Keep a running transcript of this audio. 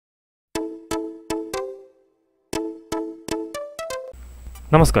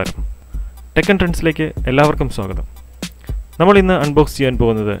നമസ്കാരം, tech and ട്രെൻഡ്സിലേക്ക് എല്ലാവർക്കും സ്വാഗതം. നമ്മൾ ഇന്ന് അൺബോക്സ് ചെയ്യാൻ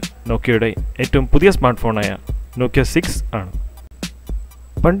പോകുന്നത് നോക്കിയയുടെ ഏറ്റവും പുതിയ സ്മാർട്ട് ഫോണായ നോക്കിയ 6 ആണ്.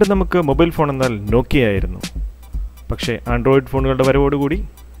 പണ്ട് നമുക്ക് മൊബൈൽ ഫോൺ എന്നാൽ നോക്കിയ ആയിരുന്നു. പക്ഷേ ആൻഡ്രോയിഡ് ഫോണുകളുടെ വരവോടുകൂടി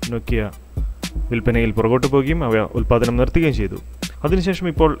നോക്കിയ വിൽപ്പനയിൽ പുറകോട്ട് പോവുകയും അവ ഉൽപ്പാദനം നിർത്തുകയും ചെയ്തു. അതിനുശേഷം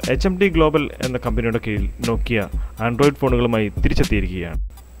ഇപ്പോൾ HMD ഗ്ലോബൽ എന്ന കമ്പനിയുടെ കീഴിൽ നോക്കിയ ആൻഡ്രോയിഡ് ഫോണുകളുമായി തിരിച്ചെത്തിയിരിക്കുകയാണ്.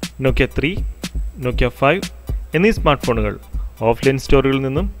 നോക്കിയ 3, നോക്കിയ 5 എന്നീ സ്മാർട്ട് ഫോണുകൾ ഓഫ്ലൈൻ സ്റ്റോറുകളിൽ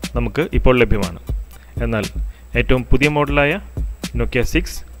നിന്നും നമുക്ക് ഇപ്പോൾ ലഭ്യമാണ്. എന്നാൽ ഏറ്റവും പുതിയ മോഡലായ നോക്കിയ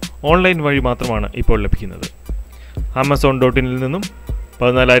 6 ഓൺലൈൻ വഴി മാത്രമാണ് ഇപ്പോൾ ലഭിക്കുന്നത്. Amazon.in നിന്നും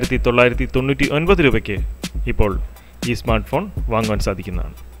 14,999 രൂപയ്ക്ക് ഇപ്പോൾ ഈ സ്മാർട്ട് ഫോൺ വാങ്ങുവാൻ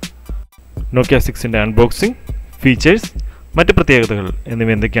സാധിക്കുന്നതാണ്. നോക്കിയ 6ൻ്റെ അൺബോക്സിംഗ്, ഫീച്ചേഴ്സ്, മറ്റ് പ്രത്യേകതകൾ എന്നിവ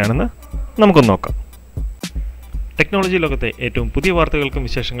എന്തൊക്കെയാണെന്ന് നമുക്കൊന്ന് നോക്കാം. ടെക്നോളജി ലോകത്തെ ഏറ്റവും പുതിയ വാർത്തകൾക്കും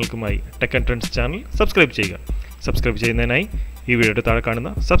വിശേഷങ്ങൾക്കുമായി tech and trends channel subscribe ചെയ്യുക. സബ്സ്ക്രൈബ് ചെയ്യുന്നതിനായി ഈ വീഡിയോയുടെ താഴെ കാണുന്ന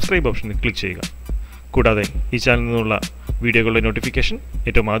സബ്സ്ക്രൈബ് ഓപ്ഷനിൽ ക്ലിക്ക് ചെയ്യുക. കൂടാതെ ഈ ചാനലിൽ നിന്നുള്ള വീഡിയോകളുടെ നോട്ടിഫിക്കേഷൻ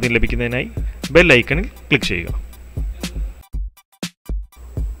ഏറ്റവും ആദ്യം ലഭിക്കുന്നതിനായി ബെൽ ഐക്കണിൽ ക്ലിക്ക് ചെയ്യുക.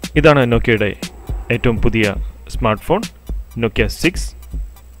 ഇതാണ് നോക്കിയയുടെ ഏറ്റവും പുതിയ സ്മാർട്ട് ഫോൺ നോക്കിയ 6.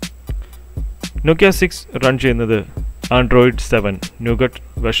 നോക്കിയ 6 റൺ ചെയ്യുന്നത് ആൻഡ്രോയിഡ് 7 ന്യൂഗട്ട്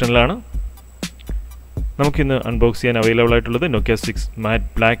വെർഷനിലാണ്. നമുക്കിന്ന് അൺബോക്സ് ചെയ്യാൻ അവൈലബിൾ ആയിട്ടുള്ളത് നോക്കിയ 6 മാറ്റ്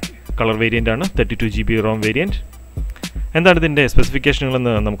ബ്ലാക്ക് കളർ വേരിയൻ്റ് ആണ്, 32 GB റോം വേരിയൻറ്റ്. എന്താണ് ഇതിൻ്റെ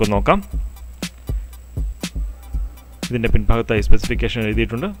സ്പെസിഫിക്കേഷനുകളെന്ന് നമുക്ക് നോക്കാം. ഇതിൻ്റെ പിൻഭാഗത്തായി സ്പെസിഫിക്കേഷൻ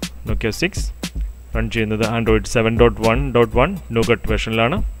എഴുതിയിട്ടുണ്ട്. നോക്കിയ 6 റൺ ചെയ്യുന്നത് Android 7.1.1 ന്യൂഗട്ട്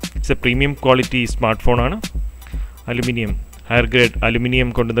വെർഷനിലാണ്. It's A premium quality smart ഫോണാണ്. ഹയർ ഗ്രേഡ്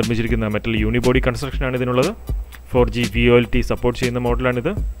അലുമിനിയം കൊണ്ട് നിർമ്മിച്ചിരിക്കുന്ന മെറ്റൽ യൂണിബോഡി കൺസ്ട്രക്ഷനാണ് ഇതിനുള്ളത്. 4G VoLTE സപ്പോർട്ട് ചെയ്യുന്ന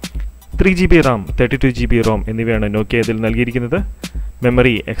മോഡലാണിത്. 3 GB റാം, 32 GB റോം എന്നിവയാണ് നോക്കിയ ഇതിൽ നൽകിയിരിക്കുന്നത്.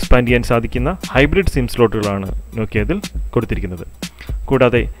 മെമ്മറി എക്സ്പാൻഡ് ചെയ്യാൻ സാധിക്കുന്ന ഹൈബ്രിഡ് സിം സ്ലോട്ടുകളാണ് നോക്കിയ ഇതിൽ കൊടുത്തിരിക്കുന്നത്.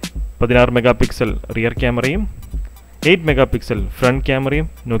 കൂടാതെ 16 മെഗാ പിക്സൽ റിയർ ക്യാമറയും 8 മെഗാ പിക്സൽ ഫ്രണ്ട് ക്യാമറയും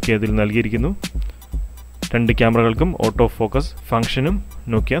നോക്കിയ ഇതിൽ നൽകിയിരിക്കുന്നു. 2 ക്യാമറകൾക്കും ഓട്ടോ ഫോക്കസ് ഫംഗ്ഷനും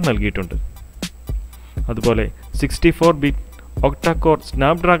നോക്കിയ നൽകിയിട്ടുണ്ട്. അതുപോലെ 64-ബിറ്റ് ഒക്ടാ കോർ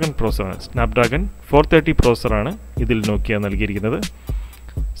സ്നാപ്ഡ്രാഗൺ 430 പ്രോസറാണ് ഇതിൽ നോക്കിയ നൽകിയിരിക്കുന്നത്.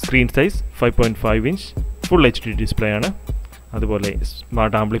 Screen size 5.5 inch full HD display ആണ്. അതുപോലെ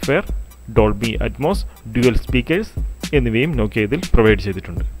smart amplifier, Dolby Atmos, dual speakers എന്നിവയും നോക്കിയ ഇതിൽ പ്രൊവൈഡ്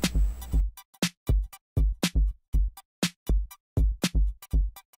ചെയ്തിട്ടുണ്ട്.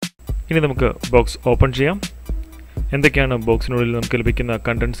 ഇനി നമുക്ക് ബോക്സ് ഓപ്പൺ ചെയ്യാം. എന്തൊക്കെയാണ് ബോക്സിനുള്ളിൽ നമുക്ക് ലഭിക്കുന്ന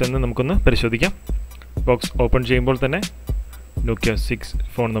കണ്ടൻസ് എന്ന് നമുക്കൊന്ന് പരിശോധിക്കാം. ബോക്സ് ഓപ്പൺ ചെയ്യുമ്പോൾ തന്നെ നോക്കിയ 6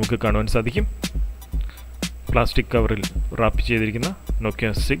 ഫോൺ നമുക്ക് കാണുവാൻ സാധിക്കും. പ്ലാസ്റ്റിക് കവറിൽ റാപ്പ് ചെയ്തിരിക്കുന്ന നോക്കിയ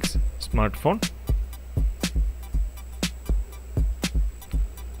 6 സ്മാർട്ട് ഫോൺ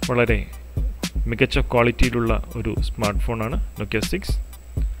വളരെ മികച്ച ക്വാളിറ്റിയിലുള്ള ഒരു സ്മാർട്ട് ഫോണാണ് നോക്കിയ 6.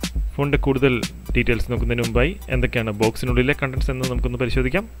 ഫോണിൻ്റെ കൂടുതൽ ഡീറ്റെയിൽസ് നോക്കുന്നതിന് മുമ്പായി എന്തൊക്കെയാണ് ബോക്സിനുള്ളിലെ കണ്ടൻസ് എന്ന് നമുക്കൊന്ന്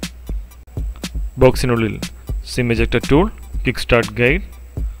പരിശോധിക്കാം. ബോക്സിനുള്ളിൽ SIM ejector tool, kick start guide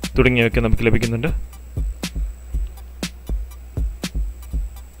തുടങ്ങിയവയൊക്കെ നമുക്ക് ലഭിക്കുന്നുണ്ട്.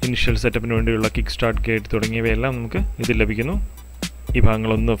 ഇനിഷ്യൽ സെറ്റപ്പിന് വേണ്ടിയുള്ള കിക്ക് സ്റ്റാർട്ട് ഗൈഡ് തുടങ്ങിയവയെല്ലാം നമുക്ക് ഇതിൽ ലഭിക്കുന്നു. ഈ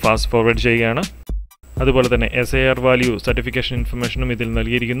ഭാഗങ്ങളൊന്ന് ഫാസ്റ്റ് ഫോർവേഡ് ചെയ്യുകയാണ്. അതുപോലെ തന്നെ SAR വാല്യൂ സർട്ടിഫിക്കേഷൻ ഇൻഫർമേഷനും ഇതിൽ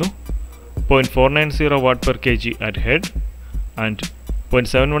നൽകിയിരിക്കുന്നു. 0.490 watt per kg at head and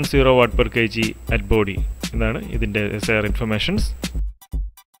 0.710 watt per kg at body എന്നാണ് ഇതിൻ്റെ SAR ഇൻഫർമേഷൻസ്.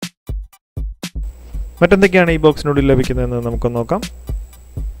 മറ്റെന്തൊക്കെയാണ് ഈ ബോക്സിനുള്ളിൽ ലഭിക്കുന്നതെന്ന് നമുക്കൊന്ന് നോക്കാം.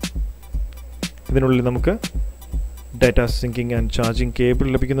 ഇതിനുള്ളിൽ നമുക്ക് data sinking and charging cable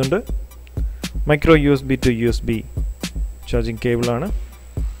ലഭിക്കുന്നുണ്ട്. Micro USB to USB charging കേബിളാണ്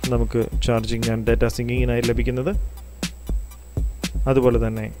നമുക്ക് ചാർജിങ് ആൻഡ് ഡാറ്റ സിങ്കിങ്ങിനായി ലഭിക്കുന്നത്. അതുപോലെ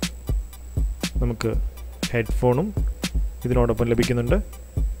തന്നെ നമുക്ക് ഹെഡ്ഫോണും ഇതിനോടൊപ്പം ലഭിക്കുന്നുണ്ട്.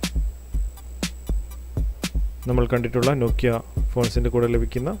 നമ്മൾ കണ്ടിട്ടുള്ള നോക്കിയ ഫോൺസിൻ്റെ കൂടെ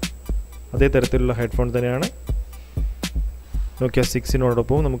ലഭിക്കുന്ന അതേ തരത്തിലുള്ള ഹെഡ്ഫോൺ തന്നെയാണ് നോക്കിയ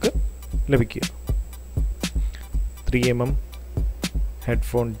 6നോടൊപ്പം നമുക്ക് ലഭിക്കുക. 3mm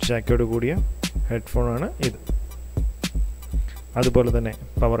ഹെഡ്ഫോൺ ജാക്കോട് കൂടിയ ഹെഡ്ഫോണാണ് ഇത്. അതുപോലെ തന്നെ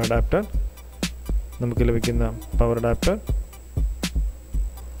പവർ അഡാപ്റ്റർ നമുക്ക് ലഭിക്കുന്ന power adapter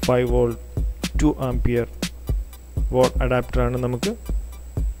 5 volt 2 ampere what അഡാപ്റ്ററാണ് നമുക്ക്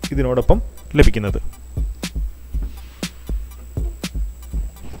ഇതിനോടൊപ്പം ലഭിക്കുന്നത്.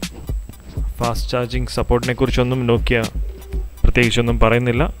 ഫാസ്റ്റ് ചാർജിങ് സപ്പോർട്ടിനെ കുറിച്ചൊന്നും നോക്കിയ പ്രത്യേകിച്ചൊന്നും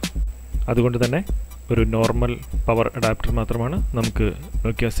പറയുന്നില്ല. അതുകൊണ്ട് തന്നെ ഒരു നോർമൽ പവർ അഡാപ്റ്റർ മാത്രമാണ് നമുക്ക്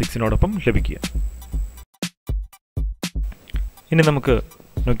നോക്കിയ 6നോടൊപ്പം ലഭിക്കുക. ഇനി നമുക്ക്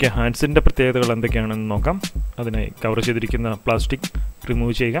നോക്കിയ ഹാൻഡ്സിൻ്റെ പ്രത്യേകതകൾ എന്തൊക്കെയാണെന്ന് നോക്കാം. അതിനായി കവർ ചെയ്തിരിക്കുന്ന പ്ലാസ്റ്റിക്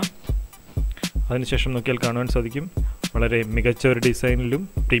റിമൂവ് ചെയ്യുക. അതിനുശേഷം നോക്കിയാൽ കാണുവാൻ സാധിക്കും വളരെ മികച്ച ഒരു ഡിസൈനിലും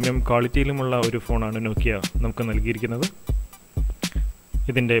പ്രീമിയം ക്വാളിറ്റിയിലുമുള്ള ഒരു ഫോണാണ് നോക്കിയ നമുക്ക് നൽകിയിരിക്കുന്നത്.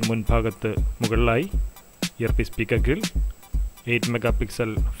 ഇതിൻ്റെ മുൻഭാഗത്ത് മുകളിലായി earpiece speaker grill, 8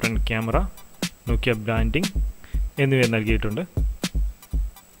 megapixel front camera, നോക്കിയ ബ്രാൻഡിംഗ് എന്നിവ നൽകിയിട്ടുണ്ട്.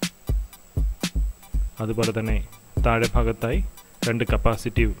 അതുപോലെ തന്നെ താഴെ ഭാഗത്തായി 2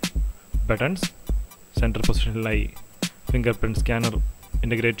 capacitive buttons, central പൊസിഷനിലായി finger print scanner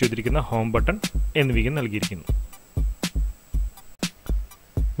integrate ചെയ്തിരിക്കുന്ന ഹോം ബട്ടൺ എന്നിവയും നൽകിയിരിക്കുന്നു.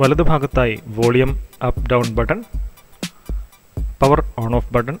 വലതുഭാഗത്തായി volume up down button, power on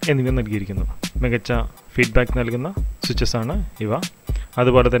of button എന്നിവ നൽകിയിരിക്കുന്നു. മികച്ച ഫീഡ്ബാക്ക് നൽകുന്ന സ്വിച്ചസ് ആണ് ഇവ.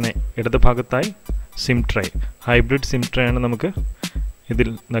 അതുപോലെ തന്നെ ഇടതുഭാഗത്തായി SIM tray, hybrid SIM tray ആണ് നമുക്ക് ഇതിൽ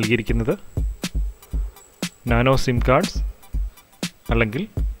നൽകിയിരിക്കുന്നത്. നാനോ സിം കാർഡ്സ് അല്ലെങ്കിൽ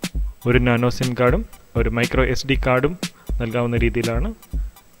ഒരു നാനോ സിം കാർഡും ഒരു microSD കാർഡും നൽകാവുന്ന രീതിയിലാണ്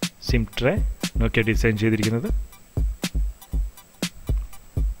സിം ട്രേ നോക്കിയ ഡിസൈൻ ചെയ്തിരിക്കുന്നത്.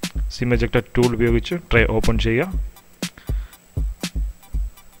 സിം എജക്ടർ ടൂൾ ഉപയോഗിച്ച് ട്രേ ഓപ്പൺ ചെയ്യുക.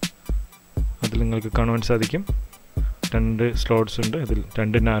 അതിൽ നിങ്ങൾക്ക് കാണുവാൻ സാധിക്കും 2 സ്ലോട്ട്സ് ഉണ്ട്. അതിൽ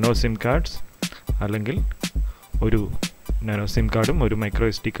 2 നാനോ സിം കാർഡ്സ് അല്ലെങ്കിൽ ഒരു നാനോ സിം കാർഡും ഒരു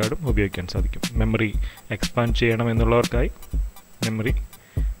microSD കാർഡും ഉപയോഗിക്കാൻ സാധിക്കും. Memory expand ചെയ്യണമെന്നുള്ളവർക്കായി memory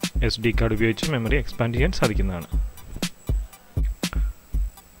SD card ഉപയോഗിച്ച് മെമ്മറി എക്സ്പാൻഡ് ചെയ്യാൻ സാധിക്കുന്നതാണ്.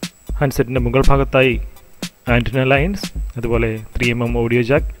 ഹാൻഡ്സെറ്റിൻ്റെ മുകൾ ഭാഗത്തായി ആൻറ്റിന ലൈൻസ്, അതുപോലെ 3mm ഓഡിയോ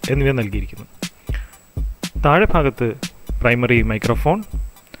ജാക്ക് എന്നിവ നൽകിയിരിക്കുന്നു. താഴെ ഭാഗത്ത് primary microphone,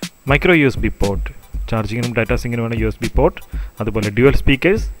 micro USB port, ചാർജിങ്ങിനും data സിങ്ങിനുമാണ് USB port, അതുപോലെ ഡ്യുവൽ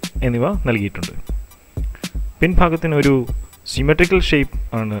സ്പീക്കേഴ്സ് എന്നിവ നൽകിയിട്ടുണ്ട്. പിൻഭാഗത്തിന് ഒരു സിമെട്രിക്കൽ ഷേപ്പ്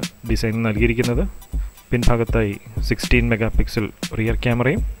ആണ് ഡിസൈൻ നൽകിയിരിക്കുന്നത്. പിൻഭാഗത്തായി 16 മെഗാപിക്സൽ റിയർ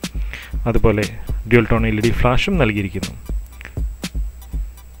ക്യാമറയും അതുപോലെ ഡ്യുവൽ ടോൺ LED ഫ്ലാഷും നൽകിയിരിക്കുന്നു.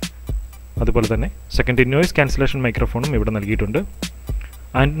 അതുപോലെ തന്നെ സെക്കൻഡ് നോയ്സ് ക്യാൻസലേഷൻ മൈക്രോഫോണും ഇവിടെ നൽകിയിട്ടുണ്ട്.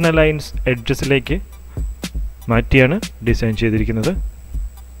 ആൻറ്റിന ലൈൻസ് എഡ്ജസിലേക്ക് മാറ്റിയാണ് ഡിസൈൻ ചെയ്തിരിക്കുന്നത്.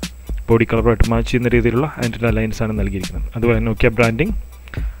 ബോഡി കളറുമായിട്ട് മാച്ച് ചെയ്യുന്ന രീതിയിലുള്ള ആൻറ്റിന ലൈൻസ് ആണ് നൽകിയിരിക്കുന്നത്. അതുപോലെ നോക്കിയ ബ്രാൻഡിംഗ്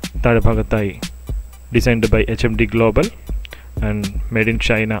താഴെ ഭാഗത്തായി designed by HMD global and made in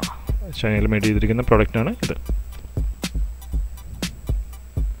China, ചൈനയിൽ മെയ്ഡ് ചെയ്തിരിക്കുന്ന പ്രോഡക്റ്റാണ് ഇത്.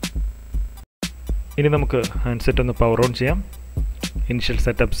 ഇനി നമുക്ക് ഹാൻഡ്സെറ്റ് ഒന്ന് പവർ ഓൺ ചെയ്യാം. ഇനിഷ്യൽ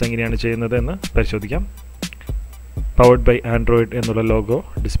സെറ്റപ്സ് എങ്ങനെയാണ് ചെയ്യുന്നത് എന്ന് പരിശോധിക്കാം. പവർഡ് ബൈ ആൻഡ്രോയിഡ് എന്നുള്ള ലോഗോ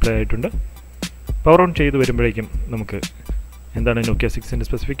ഡിസ്പ്ലേ ആയിട്ടുണ്ട്. പവർ ഓൺ ചെയ്ത് വരുമ്പോഴേക്കും നമുക്ക് എന്താണ് നോക്കിയ 6ൻ്റെ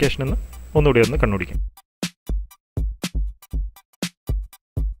സ്പെസിഫിക്കേഷൻ എന്ന് ഒന്നുകൂടി ഒന്ന് കണ്ണോടിക്കാം.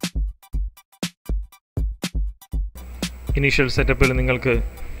 ഇനീഷ്യൽ സെറ്റപ്പിൽ നിങ്ങൾക്ക്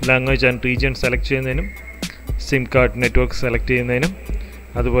ലാംഗ്വേജ് ആൻഡ് റീജിയൻ സെലക്ട് ചെയ്യുന്നതിനും സിം കാർഡ് നെറ്റ്വർക്ക് സെലക്ട് ചെയ്യുന്നതിനും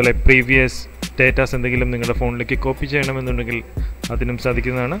അതുപോലെ പ്രീവിയസ് ഡേറ്റാസ് എന്തെങ്കിലും നിങ്ങളുടെ ഫോണിലേക്ക് കോപ്പി ചെയ്യണമെന്നുണ്ടെങ്കിൽ അതിനും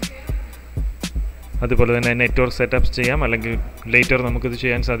സാധിക്കുന്നതാണ്. അതുപോലെ തന്നെ നെറ്റ്വർക്ക് സെറ്റപ്സ് ചെയ്യാം, അല്ലെങ്കിൽ ലേറ്റർ നമുക്കിത്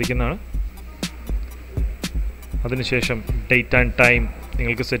ചെയ്യാൻ സാധിക്കുന്നതാണ്. അതിനുശേഷം ഡേറ്റ് ആൻഡ് ടൈം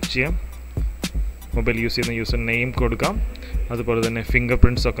നിങ്ങൾക്ക് സെറ്റ് ചെയ്യാം. മൊബൈൽ യൂസ് ചെയ്യുന്ന യൂസർ നെയിം കൊടുക്കാം. അതുപോലെ തന്നെ ഫിംഗർ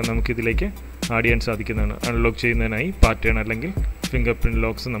പ്രിൻറ്റ്സ് ഒക്കെ നമുക്കിതിലേക്ക് ആഡ് ചെയ്യാൻ സാധിക്കുന്നതാണ്. അൺലോക്ക് ചെയ്യുന്നതിനായി പാറ്റേൺ അല്ലെങ്കിൽ ഫിംഗർ പ്രിൻറ്റ്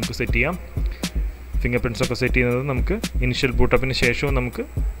ലോക്സ് നമുക്ക് സെറ്റ് ചെയ്യാം. ഫിംഗർ പ്രിൻറ്റ്സ് ഒക്കെ സെറ്റ് ചെയ്യുന്നത് നമുക്ക് ഇനിഷ്യൽ ബൂട്ടപ്പിന് ശേഷവും നമുക്ക്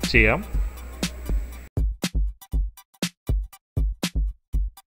ചെയ്യാം.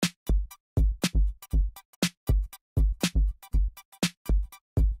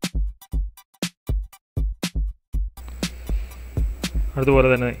 അതുപോലെ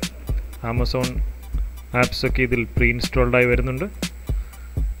തന്നെ ആമസോൺ ആപ്സൊക്കെ ഇതിൽ പ്രീ ഇൻസ്റ്റാൾഡായി വരുന്നുണ്ട്.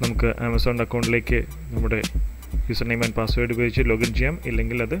 നമുക്ക് ആമസോൺ അക്കൗണ്ടിലേക്ക് നമ്മുടെ യൂസർ നെയിം ആൻഡ് പാസ്വേഡ് ഉപയോഗിച്ച് ലോഗിൻ ചെയ്യാം.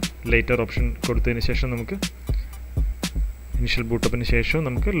 ഇല്ലെങ്കിൽ അത് ലേറ്റർ ഓപ്ഷൻ കൊടുത്തതിന് ശേഷം നമുക്ക് ഇനിഷ്യൽ ബൂട്ടപ്പിന് ശേഷവും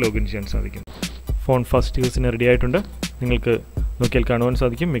നമുക്ക് ലോഗിൻ ചെയ്യാൻ സാധിക്കും. ഫോൺ ഫസ്റ്റ് യൂസിന് റെഡി ആയിട്ടുണ്ട്. നിങ്ങൾക്ക് നോക്കിയാൽ കാണുവാൻ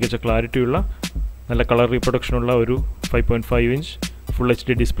സാധിക്കും മികച്ച ക്ലാരിറ്റിയുള്ള നല്ല കളർ റീപ്രൊഡക്ഷനുള്ള ഒരു 5.5 ഇഞ്ച് ഫുൾ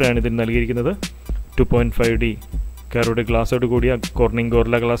HD ഡിസ്പ്ലേ ആണ് ഇതിൽ നൽകിയിരിക്കുന്നത്. 2.5D കാരോട് ഗ്ലാസോട് കൂടിയ കോർണിംഗ്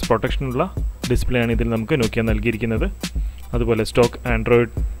ഗോറില്ല ഗ്ലാസ് പ്രൊട്ടക്ഷനുള്ള ഡിസ്പ്ലേ ആണ് ഇതിൽ നമുക്ക് നോക്കിയ നൽകിയിരിക്കുന്നത്. അതുപോലെ സ്റ്റോക്ക്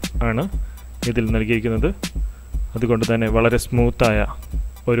ആൻഡ്രോയിഡ് ആണ് ഇതിൽ നൽകിയിരിക്കുന്നത്. അതുകൊണ്ട് തന്നെ വളരെ സ്മൂത്തായ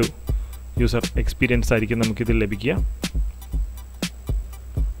ഒരു യൂസർ എക്സ്പീരിയൻസ് ആയിരിക്കും നമുക്കിതിൽ ലഭിക്കുക.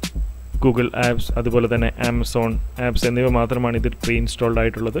 ഗൂഗിൾ ആപ്സ് അതുപോലെ തന്നെ ആമസോൺ ആപ്സ് എന്നിവ മാത്രമാണ് ഇതിൽ പ്രീ ഇൻസ്റ്റാൾഡ്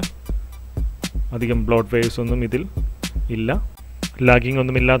ആയിട്ടുള്ളത്. അധികം ബ്ലോട്ട് വേവ്സ് ഒന്നും ഇതിൽ ഇല്ല. ലാഗിങ്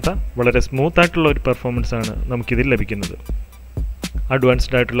ഒന്നുമില്ലാത്ത വളരെ സ്മൂത്തായിട്ടുള്ള ഒരു പെർഫോമൻസ് ആണ് നമുക്കിതിൽ ലഭിക്കുന്നത്.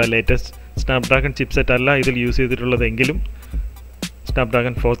 അഡ്വാൻസ്ഡ് ആയിട്ടുള്ള ലേറ്റസ്റ്റ് സ്നാപ്ഡ്രാഗൺ ചിപ്സെറ്റ് അല്ല ഇതിൽ യൂസ് ചെയ്തിട്ടുള്ളതെങ്കിലും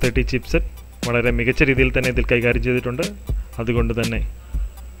സ്നാപ്ഡ്രാഗൺ 430 ചിപ്സെറ്റ് വളരെ മികച്ച രീതിയിൽ തന്നെ ഇതിൽ കൈകാര്യം ചെയ്തിട്ടുണ്ട്. അതുകൊണ്ട് തന്നെ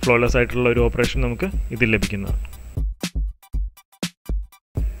ഫ്ലോലെസ് ആയിട്ടുള്ള ഒരു ഓപ്പറേഷൻ നമുക്ക് ഇതിൽ ലഭിക്കുന്നതാണ്.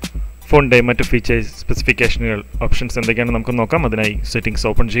 ഫോണിൻ്റെ മറ്റ് ഫീച്ചേഴ്സ്, സ്പെസിഫിക്കേഷനുകൾ, ഓപ്ഷൻസ് എന്തൊക്കെയാണെന്ന് നമുക്ക് നോക്കാം. അതിനായി സെറ്റിംഗ്സ്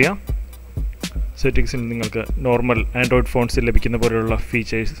ഓപ്പൺ ചെയ്യാം. സെറ്റിങ്സിൽ നിങ്ങൾക്ക് നോർമൽ ആൻഡ്രോയിഡ് ഫോൺസിൽ ലഭിക്കുന്ന പോലെയുള്ള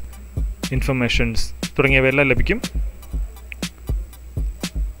ഫീച്ചേഴ്സ്, ഇൻഫർമേഷൻസ് തുടങ്ങിയവയെല്ലാം ലഭിക്കും.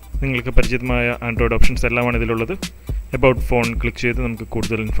 നിങ്ങൾക്ക് പരിചിതമായ ആൻഡ്രോയിഡ് ഓപ്ഷൻസ് എല്ലാമാണ് ഇതിലുള്ളത്. എബൌട്ട് ഫോൺ ക്ലിക്ക് ചെയ്ത് നമുക്ക്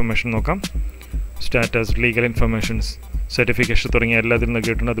കൂടുതൽ ഇൻഫർമേഷൻ നോക്കാം. സ്റ്റാറ്റസ്, ലീഗൽ ഇൻഫർമേഷൻസ്, സർട്ടിഫിക്കേഷൻ തുടങ്ങിയ എല്ലാ ഇതിൽ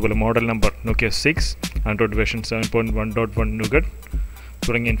നൽകിയിട്ടുണ്ട്. അതുപോലെ model number, Nokia 6, Android version 7.1.1 Nougat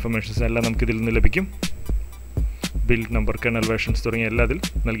തുടങ്ങിയ ഇൻഫർമേഷൻസ് എല്ലാം നമുക്ക് ഇതിൽ നിന്ന് ലഭിക്കും. ബിൽഡ് നമ്പർ, കെർണൽ വേർഷൻസ് തുടങ്ങിയ എല്ലാ ഇതിൽ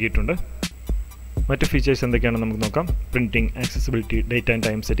നൽകിയിട്ടുണ്ട്. മറ്റ് ഫീച്ചേഴ്സ് എന്തൊക്കെയാണെന്ന് നമുക്ക് നോക്കാം. Printing, accessibility, date and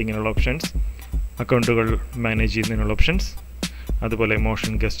time സെറ്റിങ്ങിനുള്ള options, അക്കൗണ്ടുകൾ മാനേജ് ചെയ്യുന്നതിനുള്ള ഓപ്ഷൻസ്, അതുപോലെ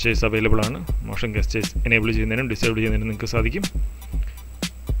മോഷൻ ഗസ്റ്റേഴ്സ് അവൈലബിൾ ആണ്. മോഷൻ ഗസ്റ്റേഴ്സ് എനേബിൾ ചെയ്യുന്നതിനും ഡിസേബിൾ ചെയ്യുന്നതിനും നിങ്ങൾക്ക് സാധിക്കും.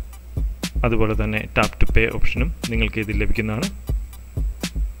 അതുപോലെ തന്നെ ടാപ്പ് ടു പേ ഓപ്ഷനും നിങ്ങൾക്ക് ഇതിൽ ലഭിക്കുന്നതാണ്.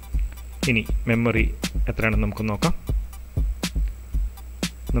 ഇനി മെമ്മറി എത്രയാണെന്ന് നമുക്ക് നോക്കാം.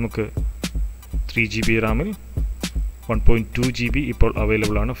 നമുക്ക് 3GB റാമിൽ 1.2GB ഇപ്പോൾ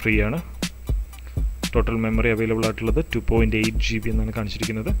അവൈലബിൾ ആണ്, ഫ്രീ ആണ്. ടോട്ടൽ മെമ്മറി അവൈലബിൾ ആയിട്ടുള്ളത് 2.8GB എന്നാണ്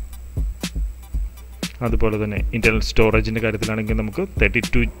കാണിച്ചിരിക്കുന്നത്. അതുപോലെ തന്നെ ഇൻറ്റർണൽ സ്റ്റോറേജിൻ്റെ കാര്യത്തിലാണെങ്കിൽ നമുക്ക്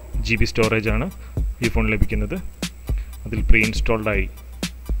 32GB സ്റ്റോറേജാണ് ഈ ഫോൺ ലഭിക്കുന്നത്. അതിൽ പ്രീ ഇൻസ്റ്റാൾഡായി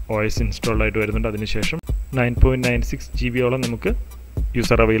OS ഇൻസ്റ്റാൾഡ് ആയിട്ട് വരുന്നുണ്ട്. അതിനുശേഷം 9.96GB നമുക്ക്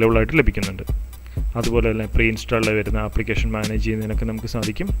യൂസർ അവൈലബിൾ ആയിട്ട് ലഭിക്കുന്നുണ്ട്. അതുപോലെ തന്നെ പ്രീ ഇൻസ്റ്റാൾഡായി വരുന്ന ആപ്ലിക്കേഷൻ മാനേജ് ചെയ്യുന്നതിനൊക്കെ നമുക്ക്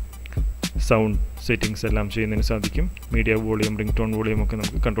സാധിക്കും. സൗണ്ട് സെറ്റിങ്സ് എല്ലാം ചെയ്യുന്നതിന് സാധിക്കും. Media volume, ring tone volume ഒക്കെ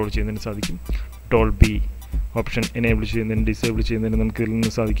നമുക്ക് കൺട്രോൾ ചെയ്യുന്നതിന് സാധിക്കും. ഡോൾബി ഓപ്ഷൻ എനേബിൾ ചെയ്യുന്നതിന് ഡിസേബിൾ ചെയ്യുന്നതിന് നമുക്ക് ഇതിൽ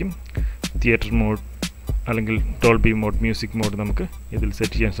നിന്ന് സാധിക്കും. തിയേറ്റർ മോഡ് അല്ലെങ്കിൽ ഡോൾബി മോഡ്, മ്യൂസിക് മോഡ് നമുക്ക് ഇതിൽ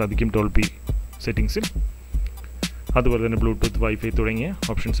സെറ്റ് ചെയ്യാൻ സാധിക്കും ഡോൾബി സെറ്റിങ്സിൽ. അതുപോലെ തന്നെ ബ്ലൂടൂത്ത്, വൈഫൈ തുടങ്ങിയ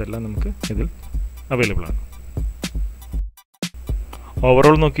ഓപ്ഷൻസ് എല്ലാം നമുക്ക് ഇതിൽ അവൈലബിൾ ആണ്.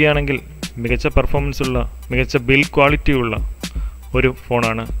 ഓവറോൾ നോക്കുകയാണെങ്കിൽ മികച്ച പെർഫോമൻസ് ഉള്ള, മികച്ച ബിൽഡ് ക്വാളിറ്റി ഉള്ള ഒരു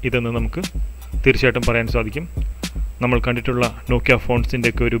ഫോണാണ് ഇതെന്ന് നമുക്ക് തീർച്ചയായിട്ടും പറയാൻ സാധിക്കും. നമ്മൾ കണ്ടിട്ടുള്ള നോക്കിയ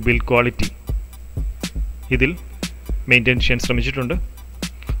ഫോൺസിൻ്റെയൊക്കെ ഒരു ബിൽഡ് ക്വാളിറ്റി ഇതിൽ മെയിൻറ്റെയിൻ ചെയ്യാൻ ശ്രമിച്ചിട്ടുണ്ട്.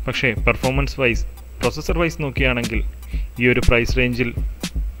 പക്ഷേ പെർഫോമൻസ് വൈസ്, പ്രോസസ്സർ വൈസ് നോക്കുകയാണെങ്കിൽ ഈ ഒരു പ്രൈസ് റേഞ്ചിൽ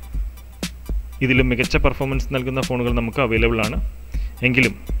ഇതിലും മികച്ച പെർഫോമൻസ് നൽകുന്ന ഫോണുകൾ നമുക്ക് അവൈലബിൾ ആണ്.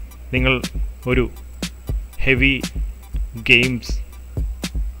 എങ്കിലും നിങ്ങൾ ഒരു ഹെവി ഗെയിംസ്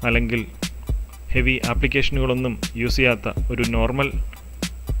അല്ലെങ്കിൽ ഹെവി ആപ്ലിക്കേഷനുകളൊന്നും യൂസ് ചെയ്യാത്ത ഒരു നോർമൽ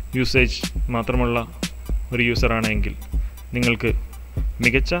യൂസേജ് മാത്രമുള്ള ഒരു യൂസറാണെങ്കിൽ നിങ്ങൾക്ക്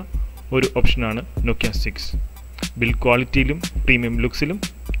മികച്ച ഒരു ഓപ്ഷനാണ് Nokia 6. ബിൽഡ് ക്വാളിറ്റിയിലും പ്രീമിയം ലുക്സിലും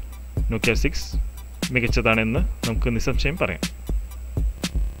Nokia 6 മികച്ചതാണെന്ന് നമുക്ക് നിസ്സംശയം പറയാം.